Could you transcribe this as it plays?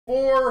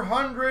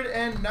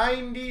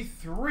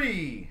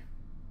493.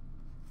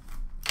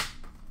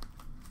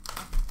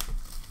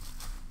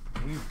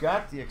 We've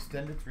got the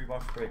extended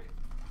 3-box break.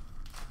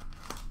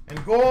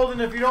 And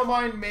Golden, if you don't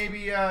mind,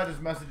 maybe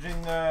just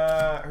messaging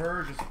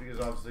her, just because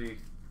obviously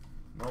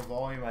no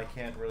volume, I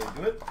can't really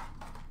do it.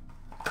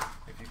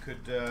 If you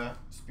could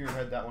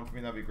spearhead that one for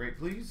me, that'd be great,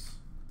 please.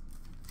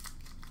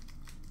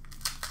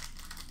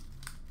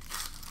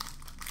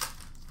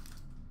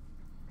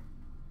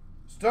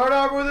 Start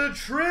off with a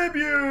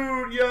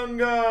tribute, Young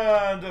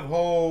Guns of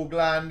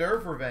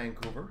Hoglander for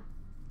Vancouver.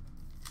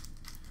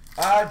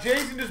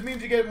 Jason just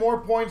means you get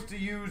more points to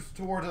use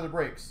towards other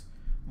breaks.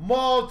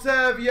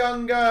 Maltev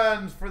Young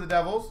Guns for the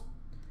Devils.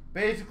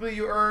 Basically,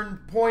 you earn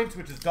points,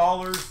 which is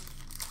dollars,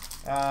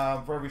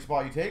 for every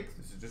spot you take.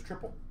 This is just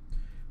triple.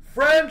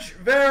 French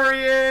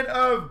variant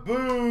of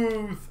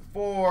Booth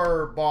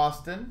for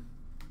Boston.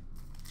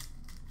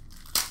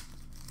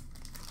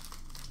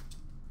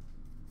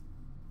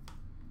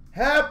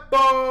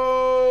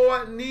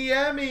 Heppo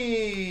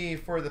Niemi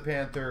for the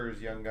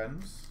Panthers, Young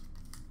Guns.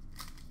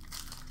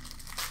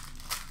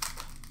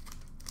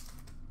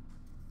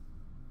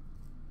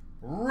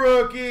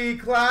 Rookie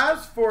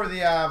class for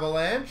the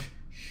Avalanche,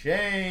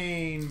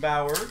 Shane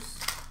Bowers.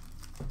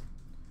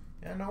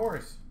 Yeah, no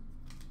worries.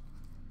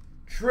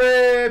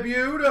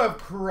 Tribute of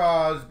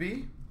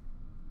Crosby.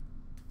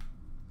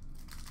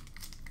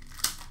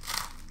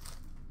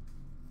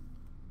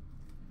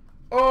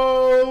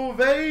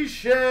 Ovation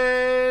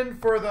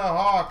for the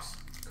Hawks,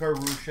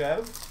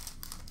 Khrushchev.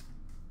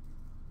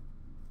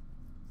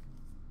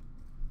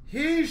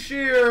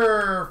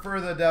 Heeshear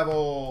for the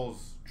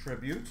Devils,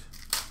 tribute.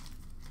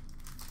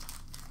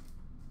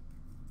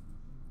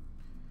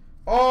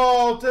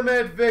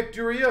 Ultimate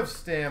Victory of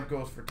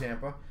Stamkos for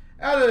Tampa.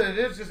 And it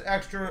is just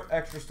extra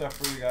stuff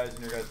for you guys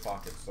in your guys'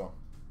 pockets. So,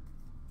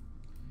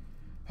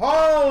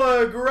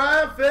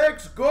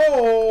 Holographics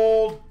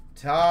Gold,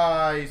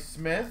 Ty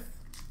Smith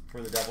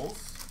for the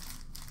Devils.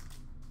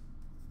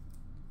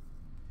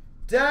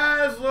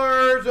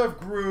 Dazzlers of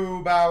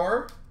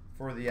Grubauer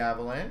for the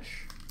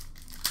Avalanche.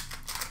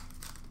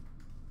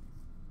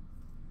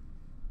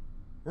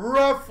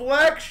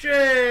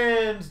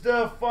 Reflections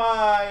to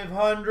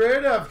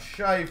 500 of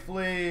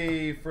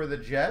Scheifele for the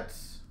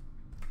Jets.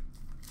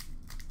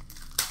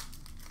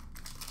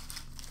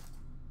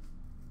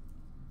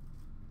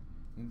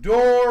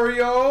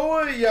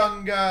 Dorio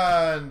Young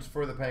Guns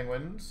for the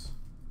Penguins.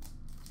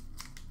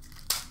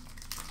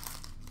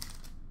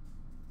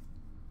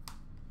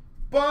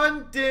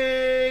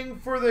 Bunting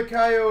for the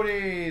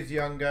Coyotes,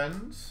 Young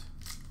Guns.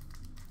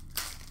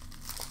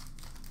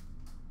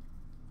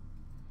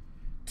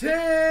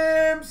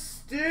 Tim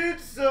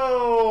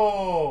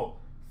Stützle,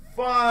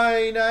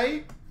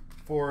 finite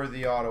for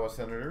the Ottawa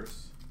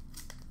Senators.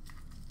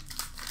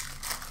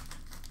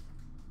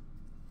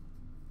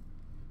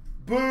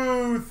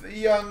 Booth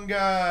Young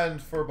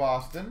Guns for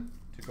Boston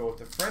to go with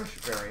the French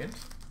variant.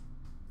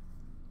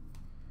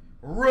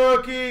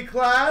 Rookie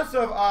class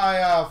of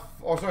Kaliev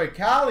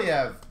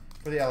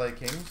for the LA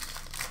Kings.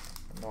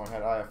 I know I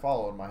had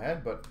Iafallo in my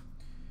head, but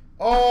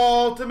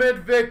Ultimate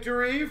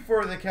Victory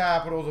for the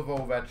Capitals of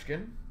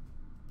Ovechkin.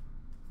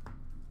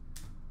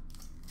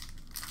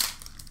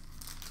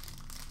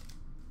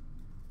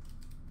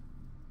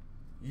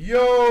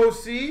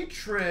 Yossi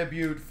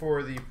tribute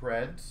for the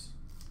Preds.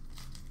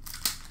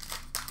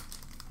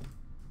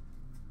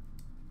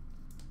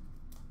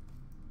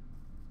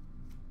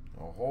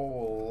 A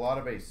whole lot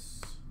of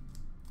base.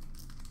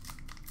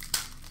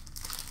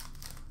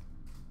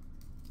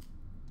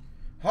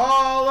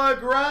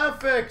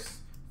 Holographics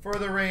for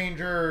the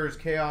Rangers,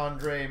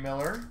 Keandre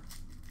Miller.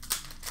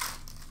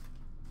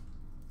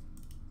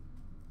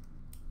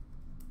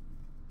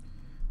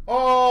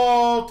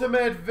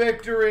 Ultimate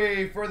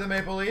Victory for the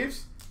Maple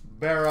Leafs,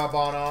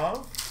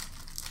 Barabanov.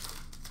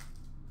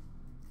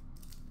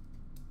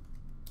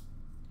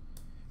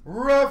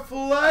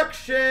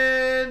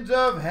 Reflections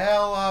of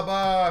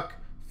Hellebuck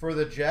for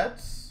the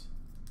Jets.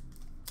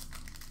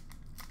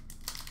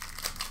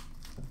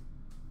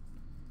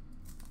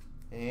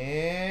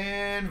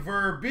 And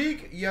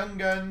Verbeek Young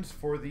Guns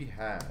for the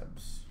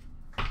Habs.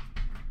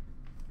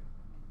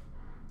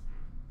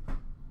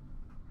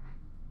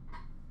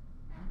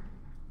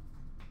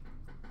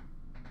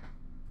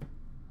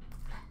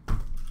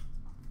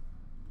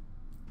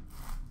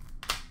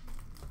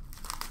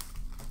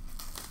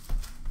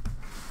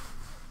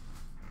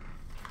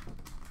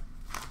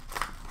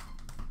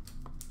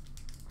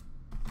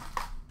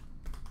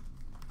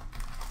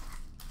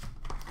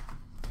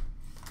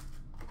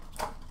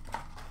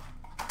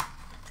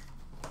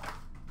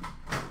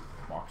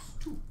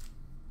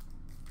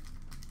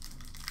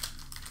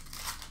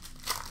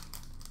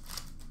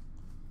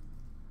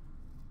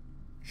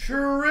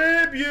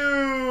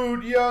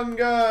 Tribute Young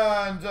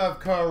Guns of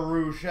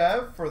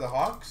Khrushchev for the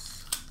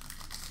Hawks.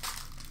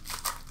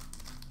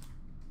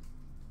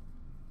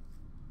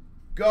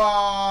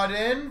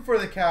 Godin for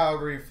the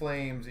Calgary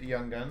Flames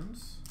Young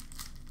Guns.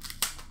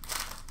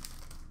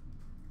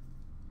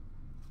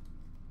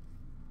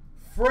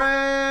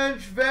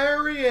 French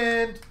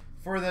variant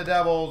for the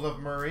Devils of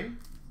Murray.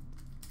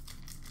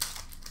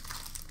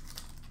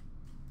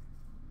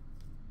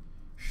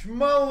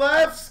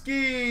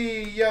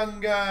 Schmalevsky Young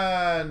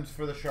Guns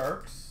for the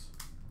Sharks.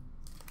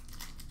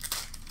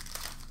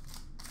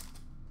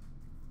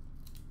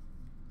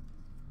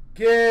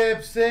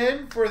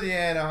 Gibson for the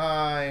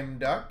Anaheim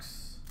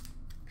Ducks.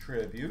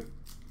 Tribute.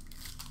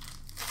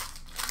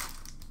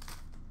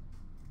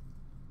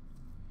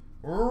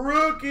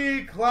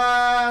 Rookie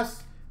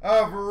class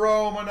of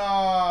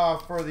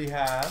Romanov for the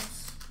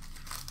Habs.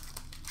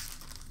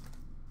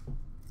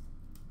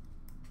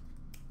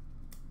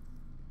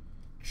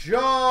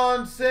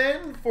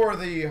 Johnson for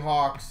the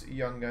Hawks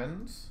Young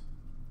Guns.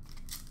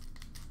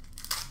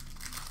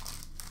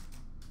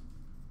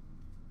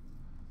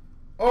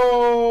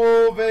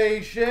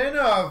 Ovation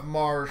of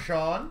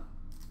Marchand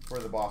for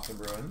the Boston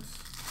Bruins.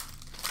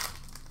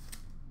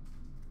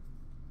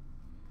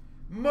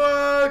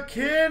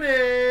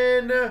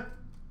 McKinnon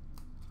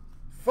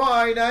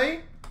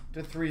finite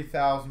to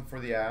 3,000 for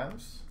the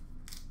Avs.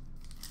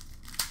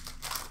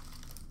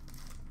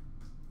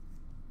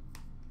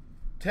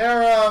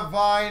 Tara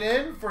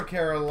Vinen for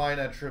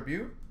Carolina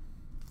Tribute.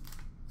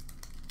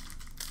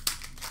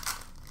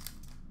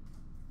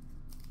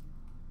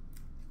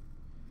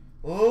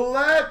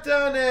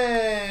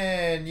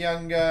 Lehtonen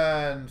Young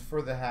Guns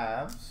for the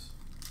Habs.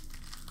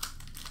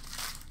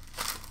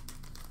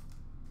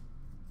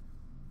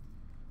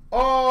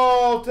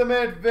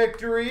 Ultimate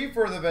Victory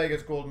for the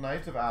Vegas Golden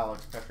Knights of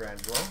Alex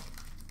Pietrangelo.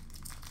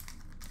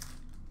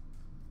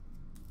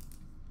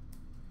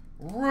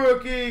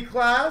 Rookie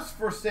class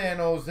for San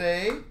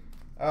Jose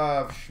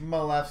of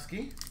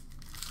Schmalevsky.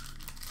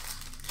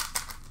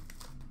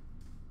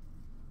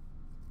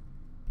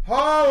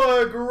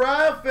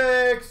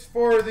 Holographics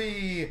for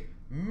the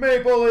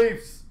Maple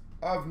Leafs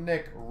of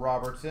Nick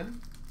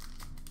Robertson.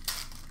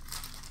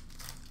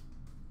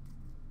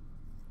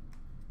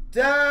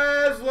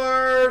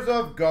 Dazzlers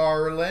of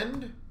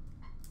Garland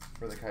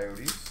for the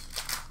Coyotes.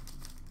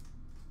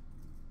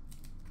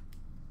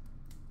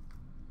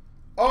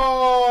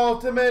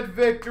 Ultimate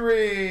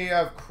Victory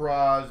of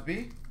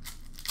Crosby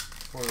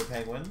for the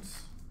Penguins.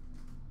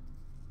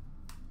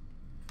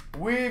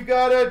 We've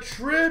got a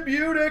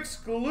Tribute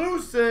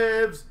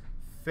Exclusives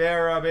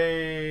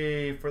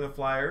Farabee for the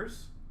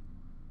Flyers.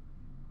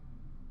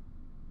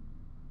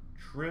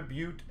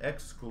 Tribute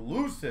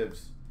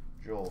Exclusives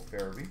Joel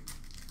Farabee.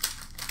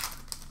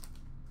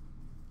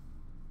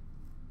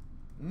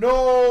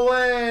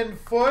 Nolan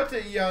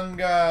Foote Young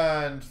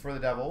Guns for the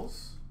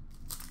Devils.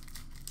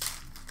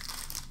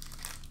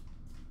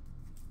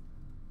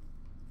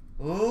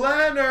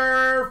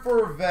 Leonard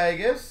for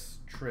Vegas,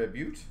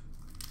 Tribute.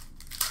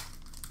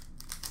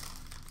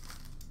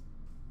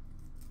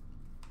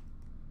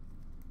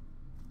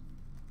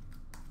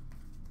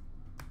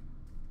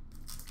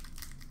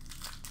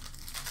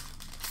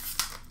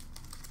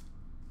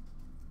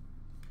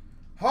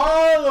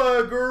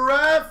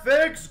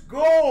 Holographics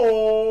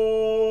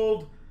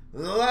Gold,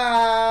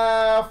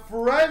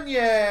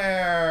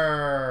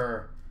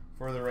 Lafreniere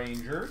for the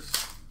Rangers.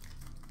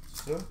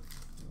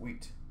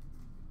 Sweet.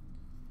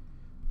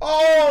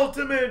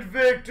 Ultimate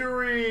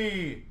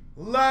Victory,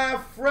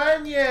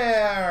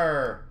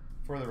 Lafreniere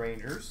for the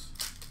Rangers.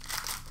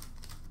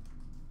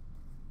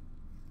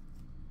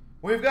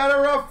 We've got a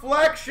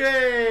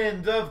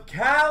Reflections of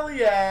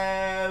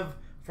Kaliev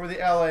for the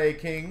LA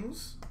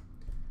Kings.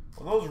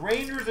 Well, those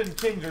Rangers and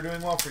Kings are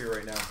doing well for you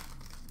right now.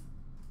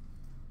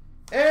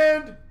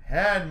 And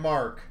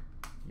Handmark,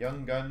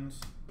 Young Guns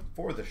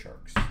for the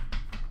Sharks.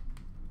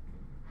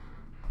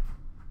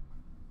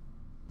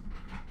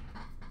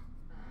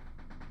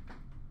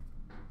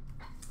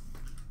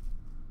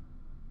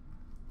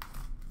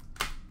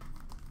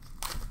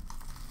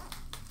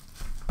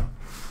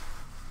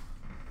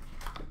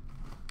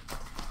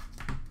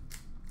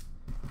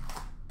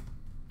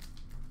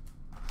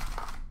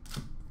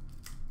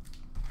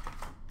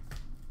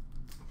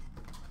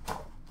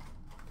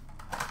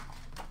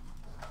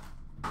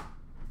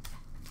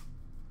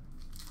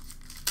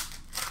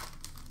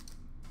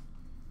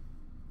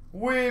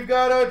 We've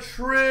got a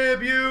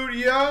Tribute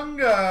Young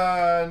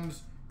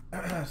Guns,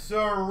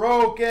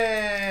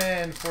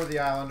 Sorokin for the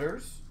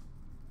Islanders.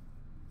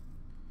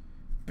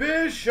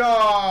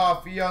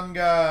 Bischoff Young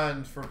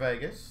Guns for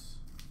Vegas.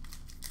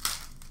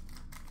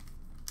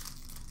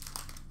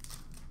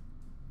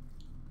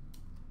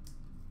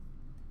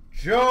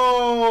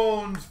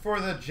 Jones for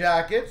the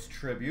Jackets,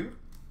 Tribute.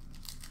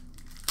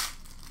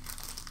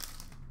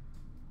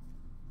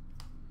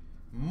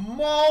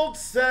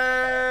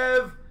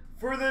 Maltsev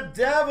for the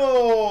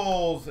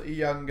Devils,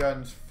 Young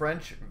Guns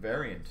French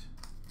variant.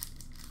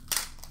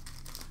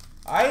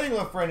 I think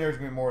Lafreniere is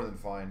going to be more than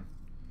fine.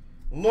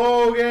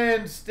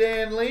 Logan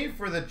Stanley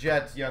for the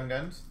Jets, Young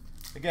Guns.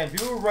 Again,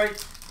 people who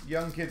write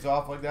young kids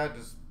off like that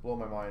just blow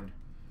my mind.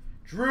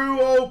 Drew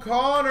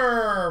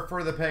O'Connor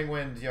for the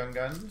Penguins, Young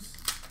Guns.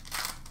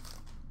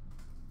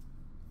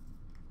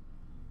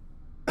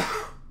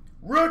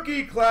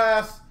 Rookie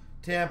class,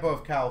 Tampa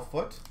of Cal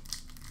Foote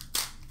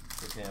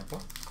for Tampa.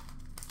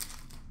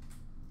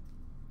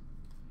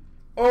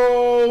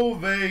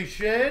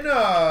 Elevation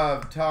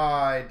of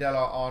Ty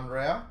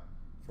Dellandrea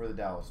for the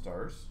Dallas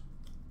Stars.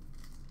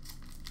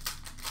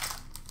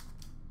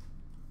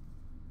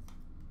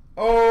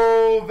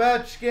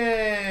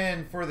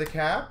 Ovechkin for the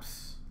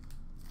Caps.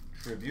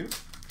 Tribute.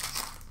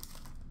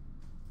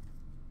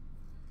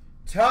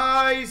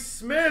 Ty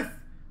Smith,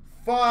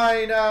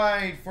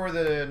 finite for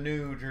the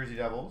New Jersey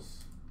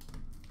Devils.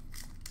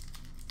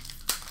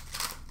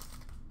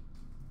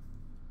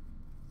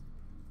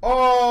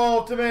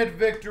 Ultimate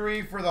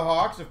victory for the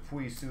Hawks of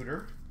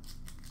Suter.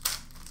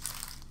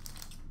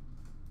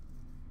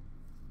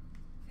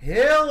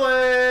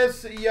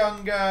 Hillis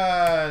Young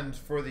Guns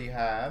for the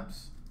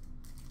Habs.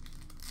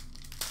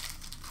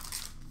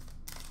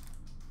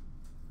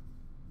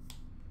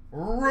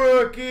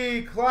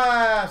 Rookie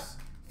class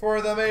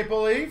for the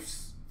Maple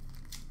Leafs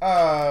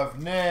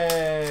of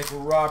Nick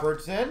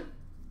Robertson.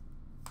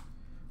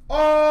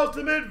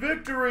 Ultimate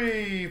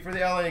victory for the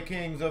LA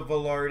Kings of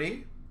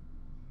Velarde.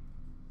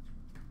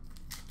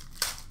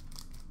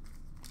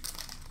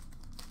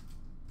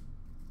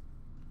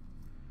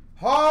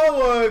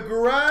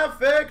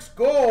 Holographics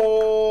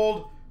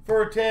gold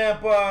for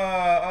Tampa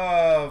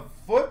of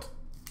Foot.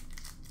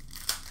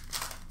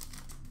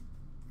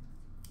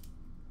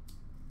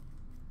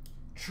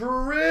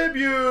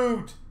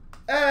 Tribute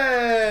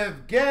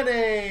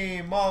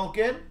Evgeny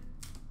Malkin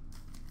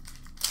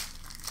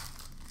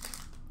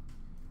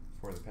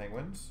for the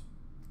Penguins.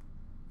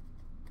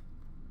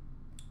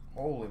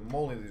 Holy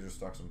moly, these are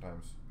stuck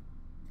sometimes.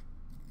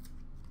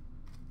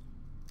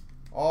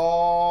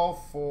 All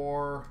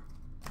for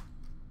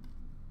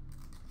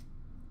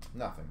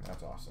nothing.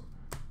 That's awesome.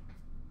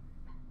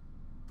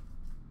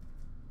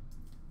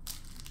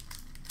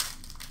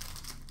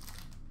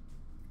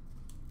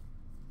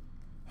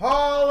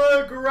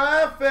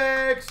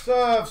 Holographics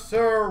of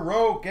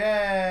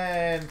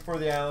Sorokin for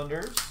the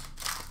Islanders.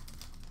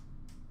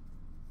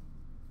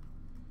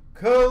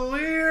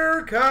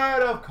 Clear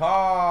cut of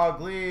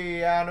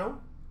Cogliano,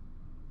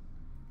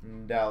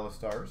 Dallas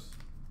Stars.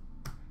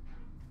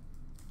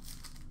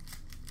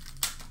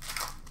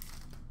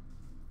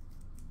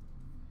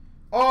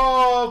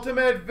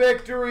 Ultimate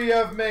victory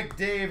of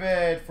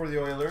McDavid for the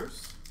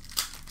Oilers.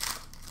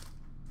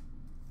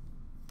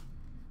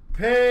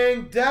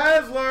 Pink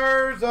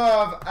Dazzlers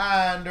of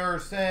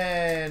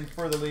Anderson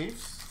for the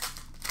Leafs.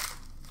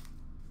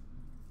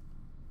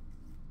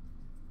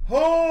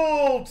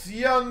 Holtz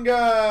Young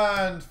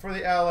Guns for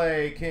the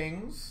LA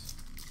Kings.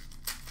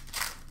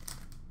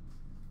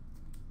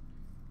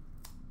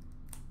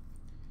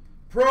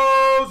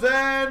 Pros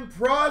and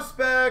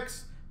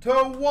Prospects to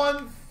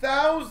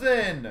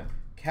 1,000.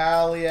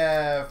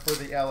 Kaliev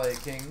for the LA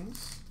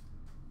Kings.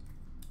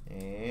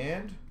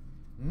 And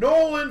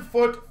Nolan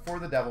Foote for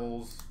the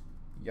Devils.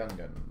 Young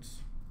Guns.